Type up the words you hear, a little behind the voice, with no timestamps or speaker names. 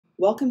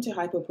Welcome to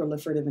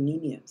hypoproliferative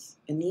anemias,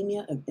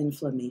 anemia of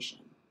inflammation.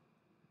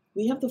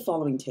 We have the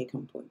following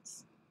take-home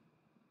points.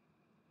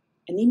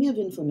 Anemia of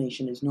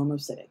inflammation is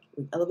normocytic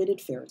with elevated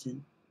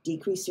ferritin,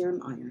 decreased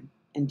serum iron,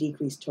 and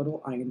decreased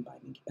total iron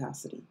binding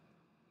capacity.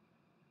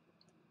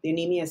 The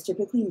anemia is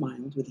typically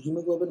mild with a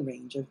hemoglobin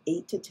range of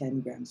 8 to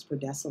 10 grams per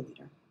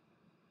deciliter.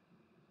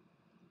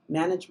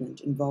 Management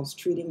involves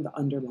treating the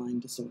underlying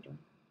disorder.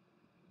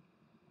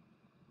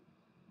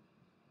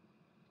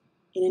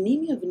 In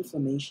anemia of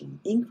inflammation,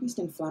 increased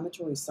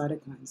inflammatory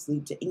cytokines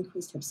lead to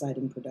increased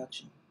hepcidin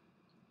production.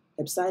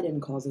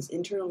 Hepcidin causes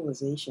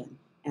internalization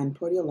and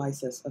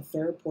proteolysis of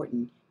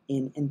ferritin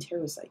in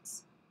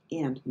enterocytes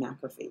and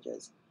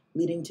macrophages,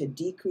 leading to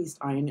decreased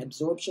iron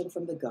absorption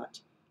from the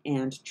gut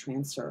and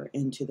transfer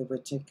into the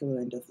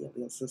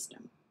reticuloendothelial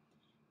system.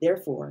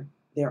 Therefore,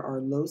 there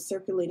are low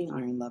circulating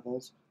iron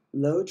levels,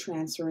 low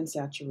transfer and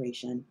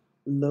saturation,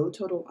 low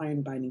total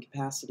iron binding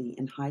capacity,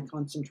 and high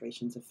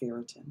concentrations of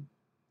ferritin.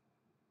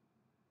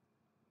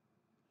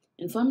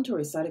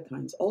 Inflammatory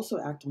cytokines also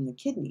act on the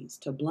kidneys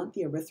to blunt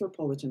the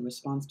erythropoietin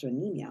response to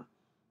anemia,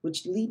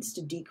 which leads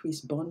to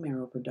decreased bone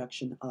marrow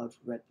production of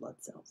red blood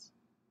cells.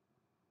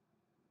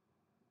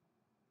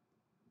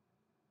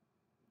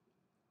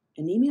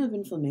 Anemia of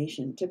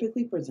inflammation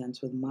typically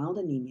presents with mild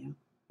anemia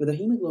with a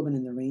hemoglobin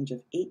in the range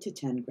of 8 to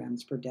 10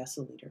 grams per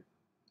deciliter.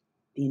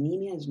 The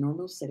anemia is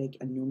normocytic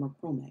and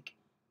normochromic,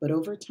 but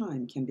over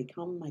time can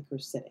become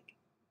microcytic.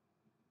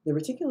 The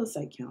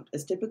reticulocyte count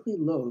is typically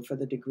low for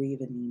the degree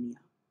of anemia.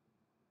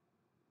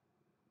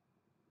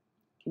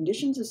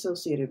 Conditions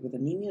associated with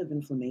anemia of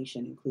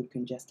inflammation include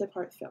congestive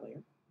heart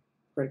failure,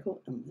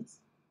 critical illness,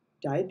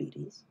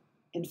 diabetes,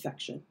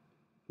 infection,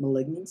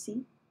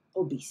 malignancy,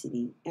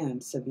 obesity,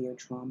 and severe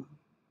trauma.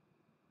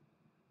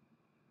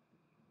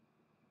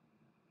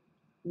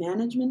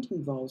 Management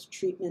involves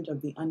treatment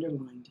of the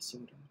underlying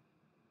disorder.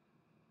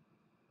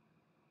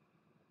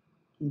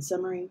 In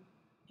summary,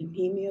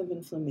 anemia of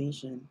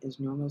inflammation is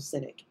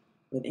normocytic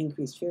with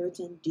increased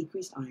ferritin,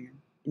 decreased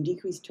iron, and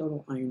decreased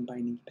total iron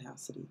binding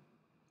capacity.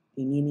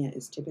 The anemia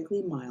is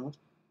typically mild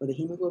with a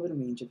hemoglobin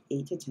range of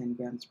 8 to 10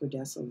 grams per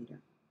deciliter.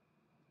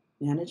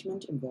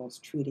 Management involves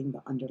treating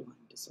the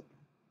underlying disorder.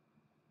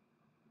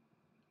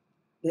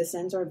 This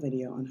ends our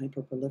video on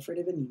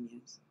hyperproliferative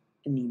anemias,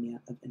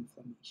 anemia of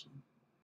inflammation.